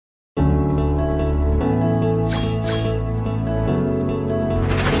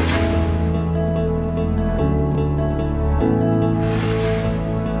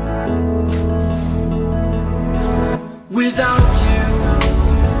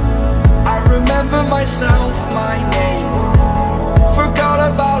myself my name. Forgot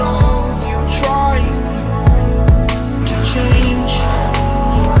about all you tried to change.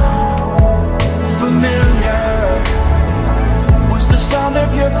 Familiar was the sound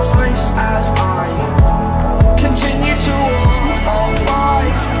of your voice as I continue to walk on by.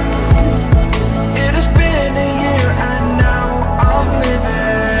 It has been a year and now I'm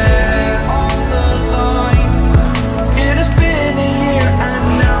living on the line. It has been a year and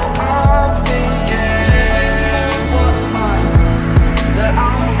now I'm thinking what's mine, that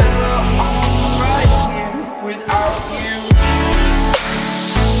I'm better off right here without you.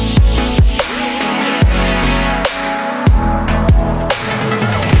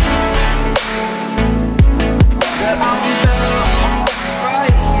 That I'm better off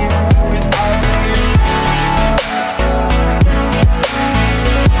right here without you.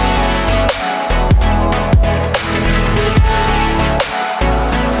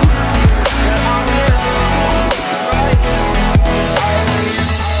 That I'm better off right here without you.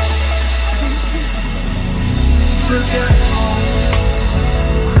 Forgetful,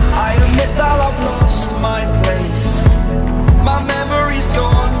 I admit that I've lost my place. My memory's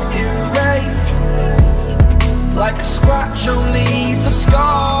gone erased. Like a scratch, only the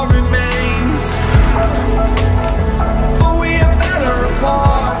scar remains. For we are better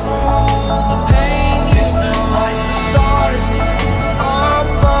apart from all the pain. Distant like the stars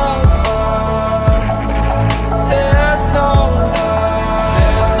above. There's no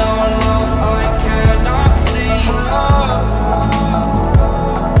love I cannot see.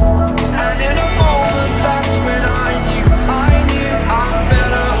 And in a moment, that's when I knew I'm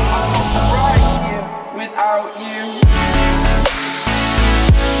better off right here without you.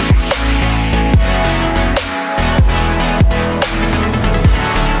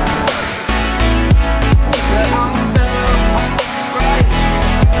 That I'm better off right here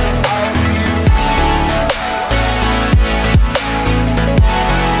without you.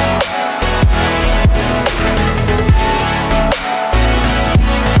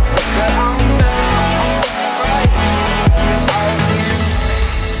 That I'm better off right here without you.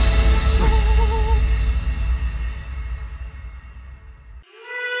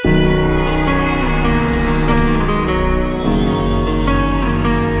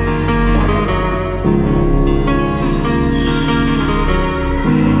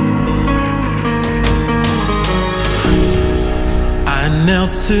 I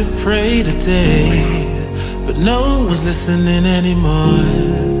knelt to pray today, but no one was listening anymore.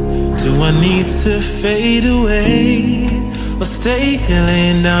 Do I need to fade away or stay here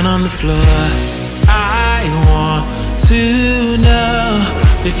laying down on the floor? I want to know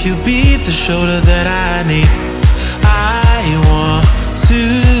if you be the shoulder that I need. I want to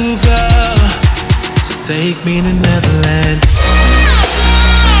go, so take me to Neverland.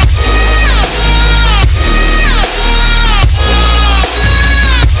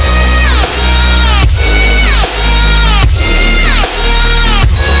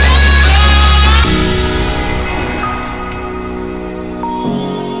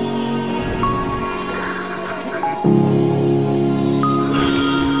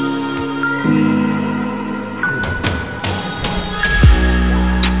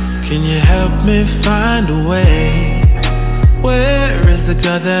 Can you help me find a way? Where is the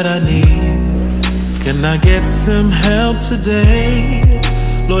God that I need? Can I get some help today?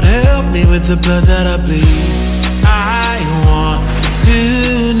 Lord, help me with the blood that I bleed. I want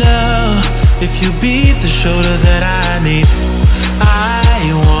to know if you be the shoulder that I need. I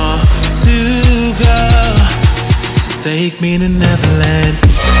want to go, so take me to Neverland.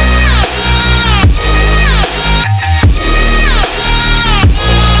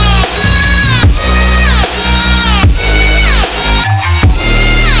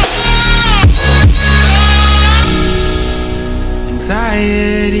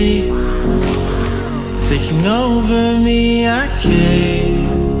 Anxiety taking over me, I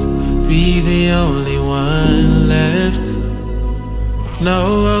can't be the only one left.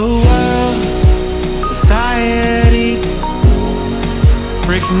 No, society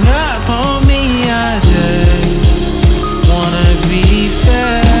breaking up on me, I just wanna be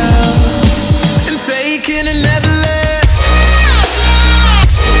felt and taken and never left.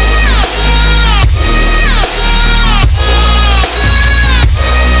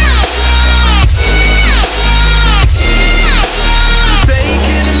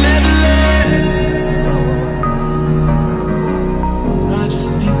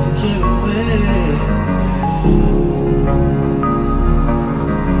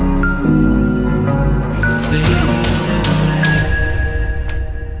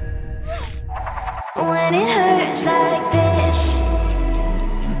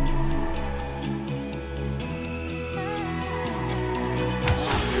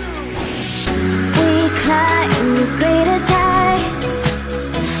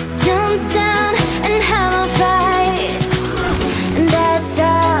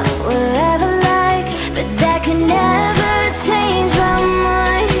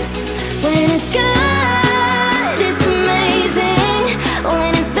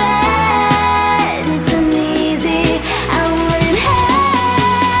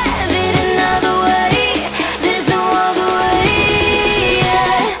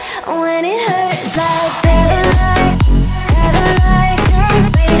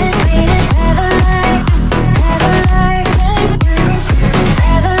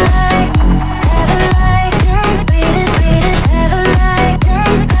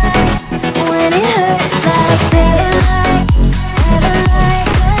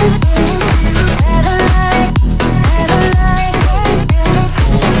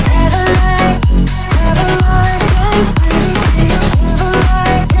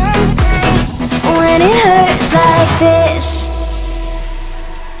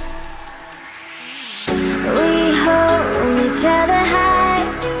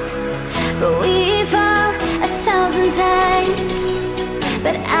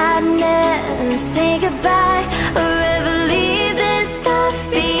 but I'd never say goodbye.